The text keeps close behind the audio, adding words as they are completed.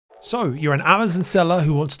So you're an Amazon seller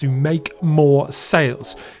who wants to make more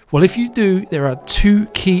sales. Well, if you do, there are two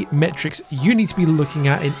key metrics you need to be looking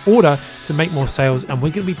at in order to make more sales, and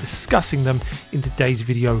we're going to be discussing them in today's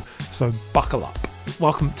video, so buckle up.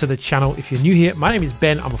 Welcome to the channel. If you're new here, my name is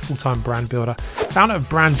Ben. I'm a full-time brand builder, founder of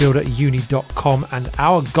brandbuilderuni.com, and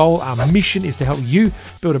our goal, our mission is to help you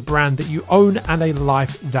build a brand that you own and a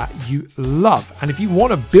life that you love. And if you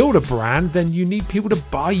want to build a brand, then you need people to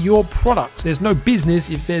buy your products. There's no business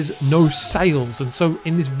if there's no sales. And so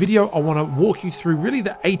in this video, I want to walk you through really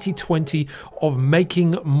the 80-20 of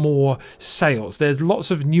making more sales. There's lots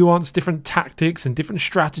of nuanced different tactics and different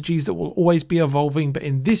strategies that will always be evolving. But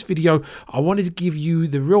in this video, I wanted to give you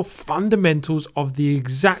the real fundamentals of the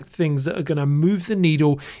exact things that are going to move the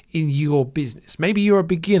needle in your business. Maybe you're a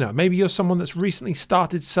beginner. Maybe you're someone that's recently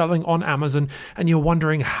started selling on Amazon and you're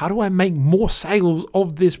wondering, how do I make more sales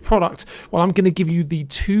of this product? Well, I'm going to give you the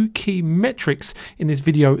two key metrics in this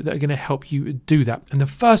video that are going to help you do that. And the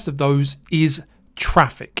first of those is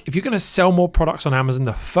traffic. If you're going to sell more products on Amazon,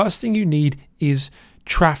 the first thing you need is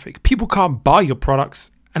traffic. People can't buy your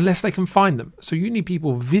products unless they can find them. So you need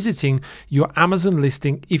people visiting your Amazon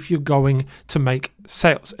listing if you're going to make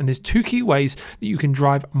sales. And there's two key ways that you can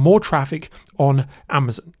drive more traffic on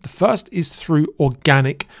Amazon. The first is through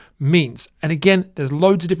organic means. And again, there's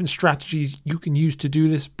loads of different strategies you can use to do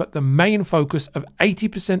this, but the main focus of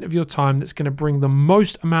 80% of your time that's going to bring the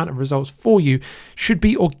most amount of results for you should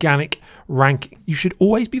be organic ranking. You should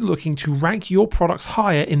always be looking to rank your products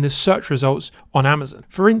higher in the search results on Amazon.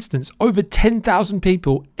 For instance, over 10,000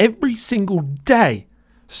 people every single day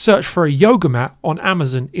search for a yoga mat on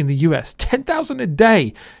Amazon in the US, 10,000 a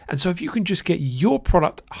day. And so if you can just get your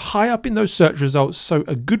product high up in those search results, so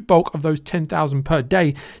a good bulk of those 10,000 per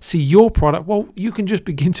day see your product, well, you can just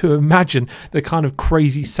begin to imagine the kind of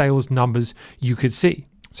crazy sales numbers you could see.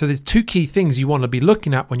 So there's two key things you want to be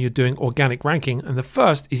looking at when you're doing organic ranking. And the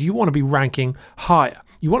first is you want to be ranking higher.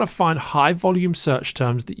 You want to find high volume search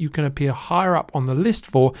terms that you can appear higher up on the list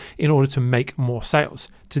for in order to make more sales.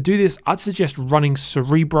 To do this, I'd suggest running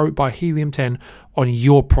Cerebro by Helium 10 on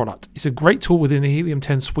your product. It's a great tool within the Helium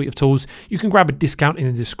 10 suite of tools. You can grab a discount in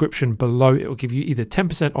the description below. It will give you either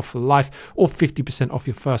 10% off for life or 50% off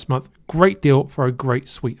your first month. Great deal for a great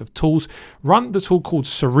suite of tools. Run the tool called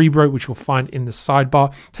Cerebro, which you'll find in the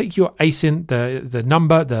sidebar. Take your ASIN, the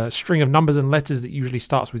number, the string of numbers and letters that usually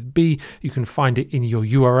starts with B. You can find it in your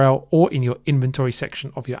URL or in your inventory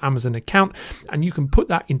section of your Amazon account. And you can put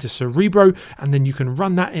that into Cerebro, and then you can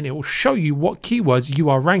run that and it will show you what keywords you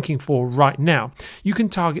are ranking for right now. You can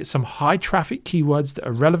target some high traffic keywords that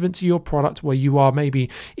are relevant to your product where you are maybe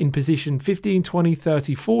in position 15, 20,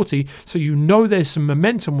 30, 40. So you know there's some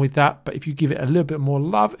momentum with that, but if you give it a little bit more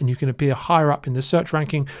love and you can appear higher up in the search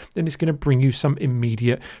ranking, then it's going to bring you some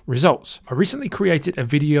immediate results. I recently created a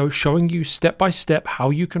video showing you step by step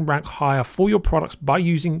how you can rank higher for your products by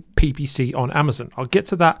using PPC on Amazon. I'll get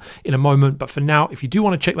to that in a moment, but for now, if you do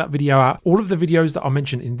want to check that video out, all of the videos that I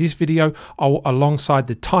mentioned in this video are alongside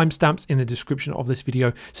the timestamps in the description of this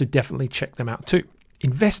video, so definitely check them out too.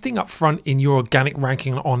 Investing up front in your organic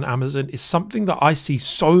ranking on Amazon is something that I see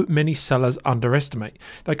so many sellers underestimate.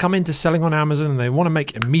 They come into selling on Amazon and they want to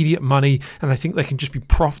make immediate money and they think they can just be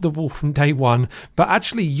profitable from day one. But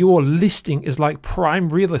actually your listing is like prime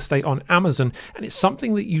real estate on Amazon, and it's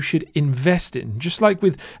something that you should invest in. Just like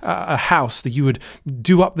with a house, that you would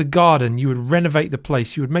do up the garden, you would renovate the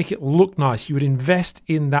place, you would make it look nice, you would invest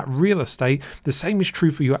in that real estate. The same is true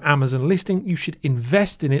for your Amazon listing. You should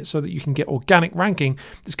invest in it so that you can get organic ranking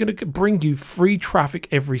that's going to bring you free traffic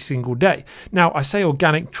every single day. Now, I say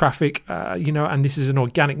organic traffic, and this is an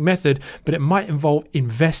organic method, but it might involve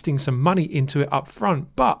investing some money into it up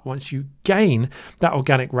front. But once you gain that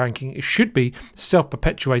organic ranking, it should be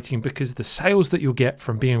self-perpetuating, because the sales that you'll get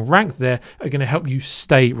from being ranked there are going to help you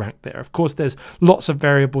stay ranked there. Of course, there's lots of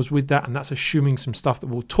variables with that, and that's assuming some stuff that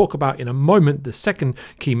we'll talk about in a moment, the second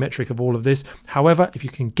key metric of all of this. However, if you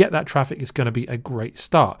can get that traffic, it's going to be a great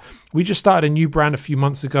start. We just started a new brand a few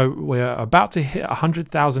months ago. We're about to hit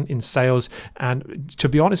 100,000 in sales, and to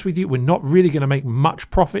be honest with you, we're not really going to make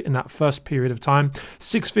much profit in that first period of time.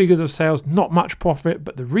 6 figures of sales, not much profit,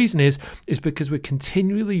 but the reason is because we're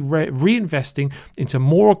continually reinvesting into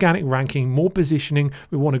more organic ranking, more positioning.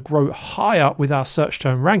 We want to grow higher with our search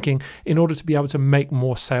term ranking in order to be able to make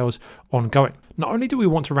more sales ongoing. Not only do we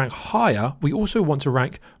want to rank higher, we also want to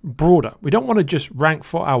rank broader. We don't want to just rank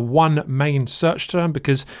for our one main search term,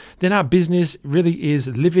 because then our business really is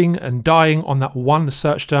living and dying on that one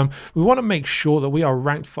search term. We want to make sure that we are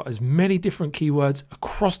ranked for as many different keywords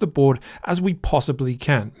across the board as we possibly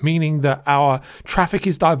can, meaning that our traffic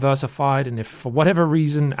is diversified, and if for whatever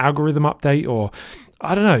reason, algorithm update or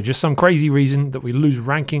I don't know, just some crazy reason that we lose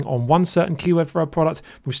ranking on one certain keyword for our product,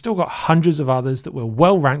 we've still got hundreds of others that we're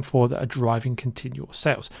well ranked for that are driving continual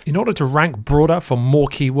sales. In order to rank broader for more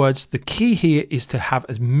keywords, the key here is to have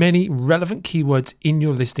as many relevant keywords in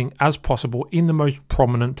your listing as possible in the most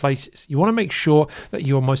prominent places. You want to make sure that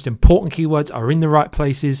your most important keywords are in the right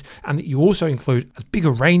places and that you also include as big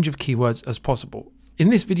a range of keywords as possible. In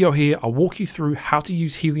this video here, I'll walk you through how to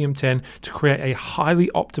use Helium 10 to create a highly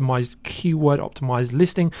optimized, keyword optimized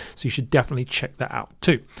listing. So you should definitely check that out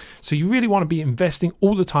too. So you really want to be investing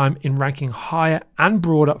all the time in ranking higher and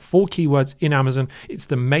broader for keywords in Amazon. It's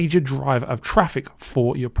the major driver of traffic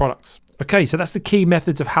for your products. Okay, so that's the key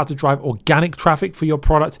methods of how to drive organic traffic for your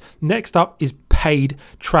product. Next up is paid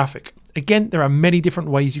traffic. Again, there are many different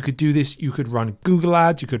ways you could do this. You could run Google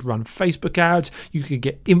ads, you could run Facebook ads, you could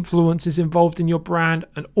get influencers involved in your brand,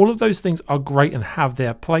 and all of those things are great and have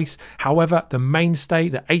their place. However, the mainstay,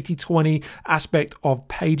 the 80-20 aspect of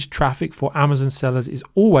paid traffic for Amazon sellers is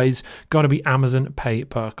always going to be Amazon pay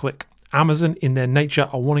per click. Amazon, in their nature,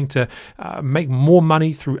 are wanting to make more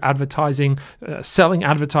money through advertising, selling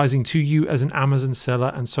advertising to you as an Amazon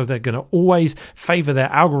seller. And so they're going to always favor their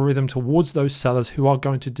algorithm towards those sellers who are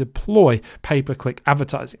going to deploy pay-per-click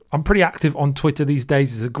advertising. I'm pretty active on Twitter these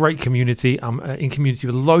days. It's a great community. I'm in community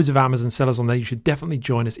with loads of Amazon sellers on there. You should definitely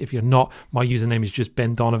join us. If you're not, my username is just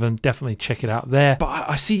Ben Donovan. Definitely check it out there. But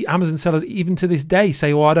I see Amazon sellers even to this day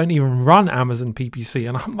say, well, I don't even run Amazon PPC.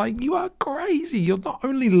 And I'm like, you are crazy. You're not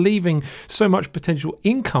only leaving so much potential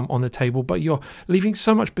income on the table, but you're leaving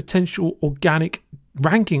so much potential organic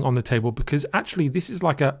ranking on the table, because actually this is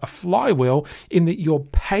like a flywheel in that your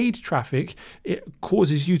paid traffic, it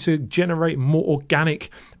causes you to generate more organic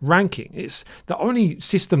ranking. It's the only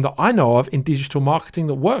system that I know of in digital marketing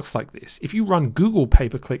that works like this. If you run Google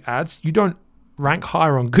pay-per-click ads, you don't rank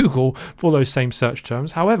higher on Google for those same search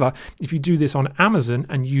terms. However, if you do this on Amazon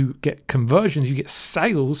and you get conversions, you get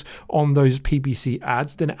sales on those PPC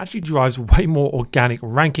ads, then it actually drives way more organic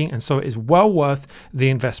ranking. And so it is well worth the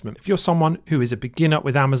investment. If you're someone who is a beginner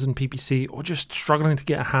with Amazon PPC or just struggling to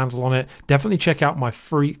get a handle on it, definitely check out my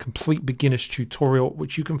free complete beginner's tutorial,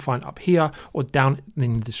 which you can find up here or down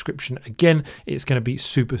in the description. Again, it's going to be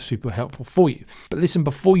super, super helpful for you. But listen,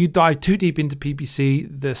 before you dive too deep into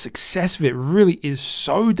PPC, the success of it really is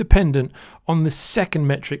so dependent on the second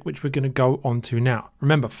metric, which we're going to go on to now.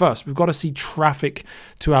 Remember, first, we've got to see traffic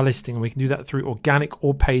to our listing, and we can do that through organic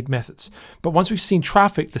or paid methods. But once we've seen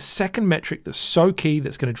traffic, the second metric that's so key,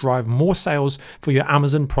 that's going to drive more sales for your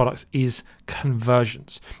Amazon products, is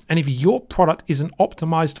conversions. And if your product isn't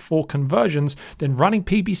optimized for conversions, then running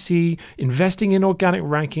PPC, investing in organic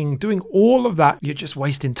ranking, doing all of that, you're just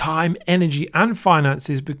wasting time, energy, and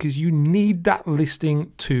finances, because you need that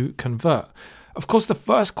listing to convert. Of course, the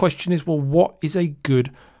first question is, well, what is a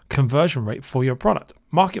good conversion rate for your product?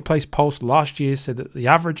 Marketplace Pulse last year said that the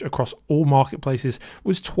average across all marketplaces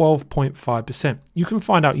was 12.5%. You can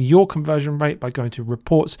find out your conversion rate by going to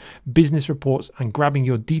reports, business reports, and grabbing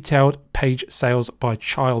your detailed page sales by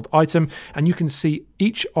child item. And you can see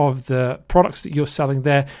each of the products that you're selling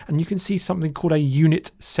there. And you can see something called a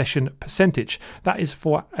unit session percentage. That is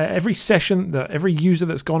for every session, that every user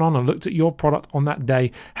that's gone on and looked at your product on that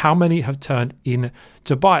day, how many have turned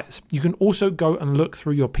into buyers. You can also go and look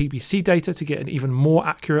through your PPC data to get an even more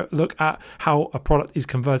accurate look at how a product is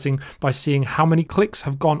converting by seeing how many clicks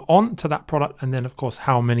have gone on to that product, and then of course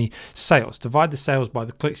how many sales. Divide the sales by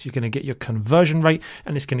the clicks, you're going to get your conversion rate,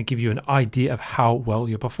 and it's going to give you an idea of how well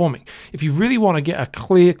you're performing. If you really want to get a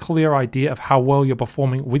clear idea of how well you're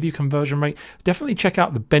performing with your conversion rate, definitely check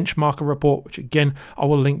out the benchmarker report, which again I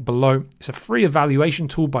will link below. It's a free evaluation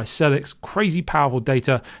tool by Selix, crazy powerful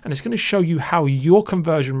data, and it's going to show you how your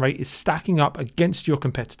conversion rate is stacking up against your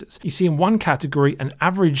competitors. You see, in one category, an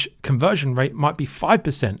average conversion rate might be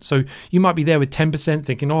 5%. So you might be there with 10%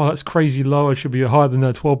 thinking, oh, that's crazy low. I should be higher than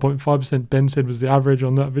that 12.5% Ben said was the average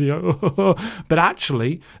on that video. But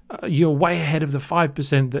actually, you're way ahead of the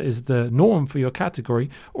 5% that is the norm for your category.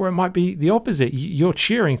 Or it might be the opposite. You're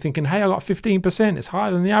cheering, thinking, hey, I got 15%. It's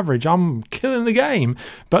higher than the average. I'm killing the game.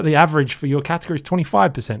 But the average for your category is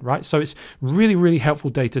 25%, right? So it's really, really helpful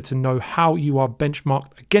data to know how you are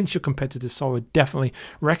benchmarked against your competitors. So I would definitely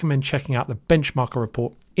recommend checking out the benchmarker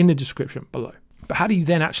report in the description below. But how do you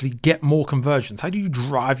then actually get more conversions? How do you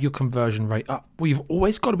drive your conversion rate up? Well, you've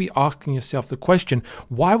always got to be asking yourself the question,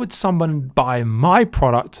 why would someone buy my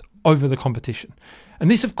product over the competition? And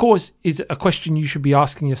this, of course, is a question you should be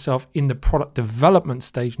asking yourself in the product development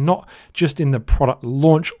stage, not just in the product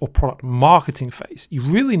launch or product marketing phase. You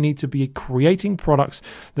really need to be creating products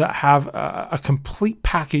that have a complete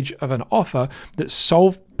package of an offer that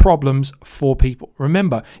solve problems for people.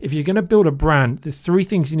 Remember, if you're going to build a brand, the three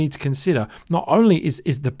things you need to consider not only is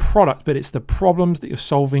the product, but it's the problems that you're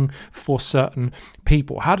solving for certain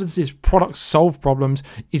people. How does this product solve problems?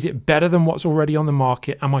 Is it better than what's already on the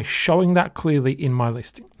market? Am I showing that clearly in my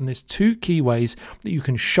listing? And there's two key ways that you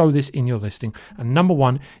can show this in your listing. And number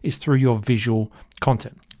one is through your visual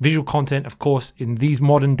content. Visual content, of course, in these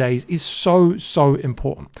modern days is so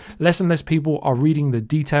important. Less and less people are reading the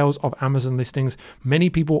details of Amazon listings. Many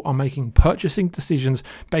people are making purchasing decisions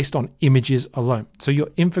based on images alone. So your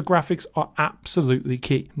infographics are absolutely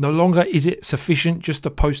key. No longer is it sufficient just to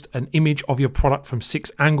post an image of your product from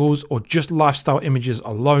 6 angles or just lifestyle images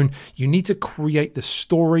alone. You need to create the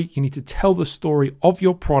story. You need to tell the story of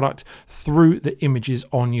your product through the images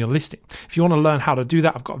on your listing. If you want to learn how to do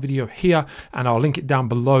that, I've got a video here and I'll link it down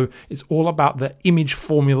below. It's all about the image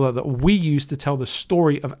formula that we use to tell the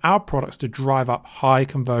story of our products to drive up high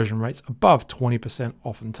conversion rates above 20%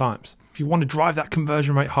 oftentimes. If you want to drive that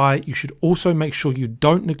conversion rate high, you should also make sure you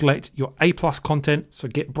don't neglect your A+ content. So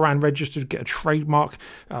get brand registered, get a trademark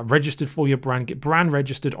registered for your brand, get brand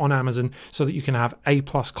registered on Amazon so that you can have A+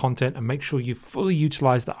 content, and make sure you fully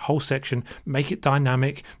utilize that whole section, make it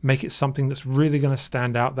dynamic, make it something that's really going to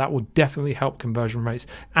stand out. That will definitely help conversion rates.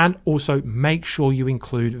 And also make sure you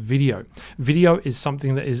include video. Video is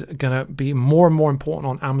something that is going to be more and more important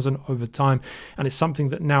on Amazon over time. And it's something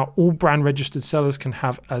that now all brand registered sellers can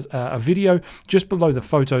have as a video just below the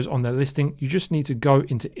photos on their listing. You just need to go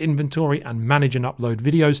into inventory and manage and upload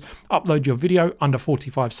videos. Upload your video under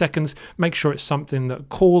 45 seconds. Make sure it's something that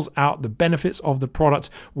calls out the benefits of the product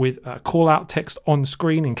with call out text on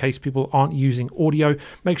screen in case people aren't using audio.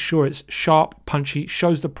 Make sure it's sharp, punchy,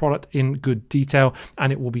 shows the product in good detail,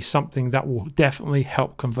 and it will be something that will definitely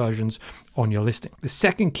help conversions on your listing. The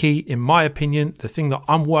second key, in my opinion, the thing that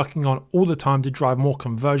I'm working on all the time to drive more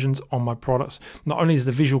conversions on my products, not only is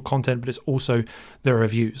the visual content, but it's also the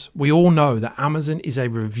reviews. We all know that Amazon is a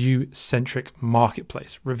review-centric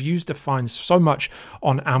marketplace. Reviews define so much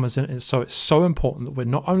on Amazon, and so it's so important that we're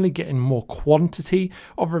not only getting more quantity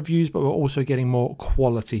of reviews, but we're also getting more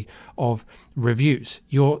quality of reviews.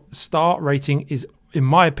 Your star rating is, in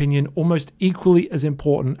my opinion, almost equally as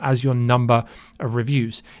important as your number of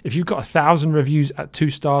reviews. If you've got 1,000 reviews at 2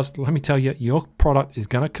 stars, let me tell you, your product is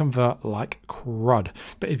going to convert like crud.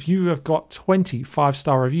 But if you have got 20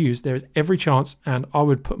 5-star reviews, there is every chance, and I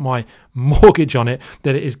would put my mortgage on it,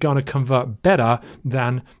 that it is going to convert better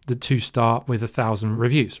than the 2-star with 1,000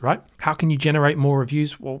 reviews, right? How can you generate more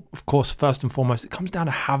reviews? Well, of course, first and foremost, it comes down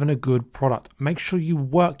to having a good product. Make sure you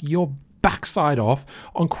work your backside off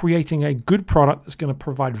on creating a good product that's going to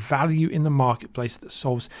provide value in the marketplace that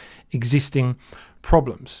solves existing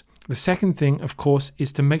problems. The second thing, of course,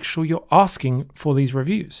 is to make sure you're asking for these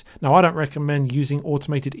reviews. Now, I don't recommend using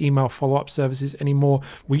automated email follow-up services anymore.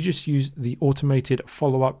 We just use the automated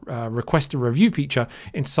follow-up request a review feature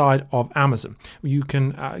inside of Amazon. You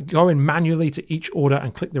can go in manually to each order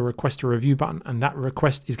and click the request a review button, and that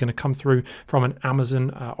request is going to come through from an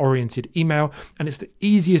Amazon-oriented email. And it's the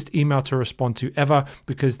easiest email to respond to ever,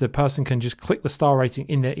 because the person can just click the star rating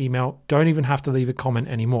in their email, don't even have to leave a comment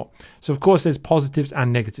anymore. So, of course, there's positives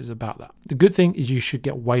and negatives about that. The good thing is you should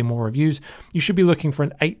get way more reviews. You should be looking for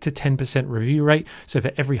an 8 to 10% review rate. So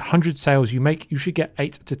for every 100 sales you make, you should get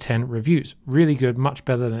 8 to 10 reviews. Really good, much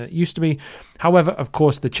better than it used to be. However, of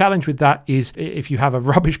course, the challenge with that is if you have a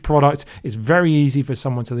rubbish product, it's very easy for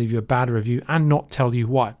someone to leave you a bad review and not tell you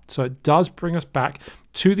why. So it does bring us back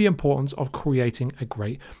to the importance of creating a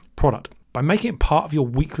great product. By making it part of your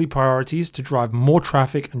weekly priorities to drive more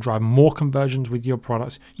traffic and drive more conversions with your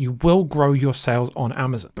products, you will grow your sales on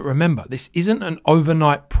Amazon. But remember, this isn't an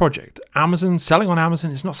overnight project. Selling on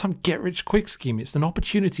Amazon is not some get-rich-quick scheme. It's an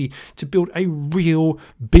opportunity to build a real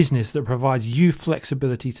business that provides you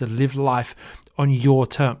flexibility to live life on your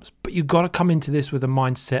terms. But you got to come into this with a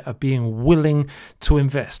mindset of being willing to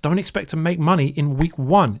invest. Don't expect to make money in week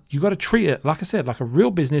 1. You got to treat it, like I said, like a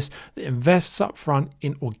real business that invests up front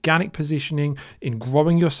in organic positioning, in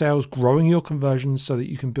growing your sales, growing your conversions, so that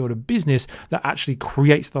you can build a business that actually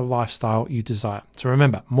creates the lifestyle you desire. So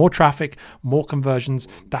remember, more traffic, more conversions.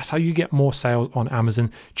 That's how you get more sales on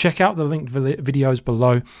Amazon. Check out the linked videos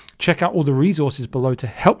below. Check out all the resources below to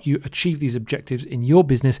help you achieve these objectives in your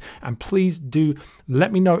business. And please do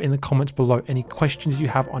let me know in the comments below any questions you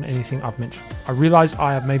have on anything I've mentioned. I realize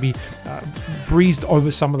I have maybe breezed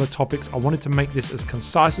over some of the topics. I wanted to make this as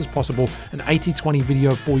concise as possible, an 80-20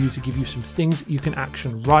 video for you to give you some things you can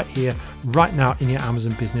action right here, right now in your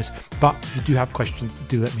Amazon business. But if you do have questions,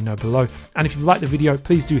 do let me know below. And if you like the video,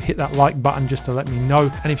 please do hit that like button just to let me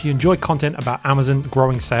know. And if you enjoy content about Amazon,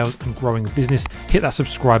 growing sales and growing a business, hit that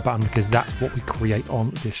subscribe button, because that's what we create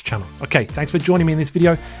on this channel. Okay, thanks for joining me in this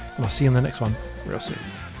video, and I'll see you in the next one real soon.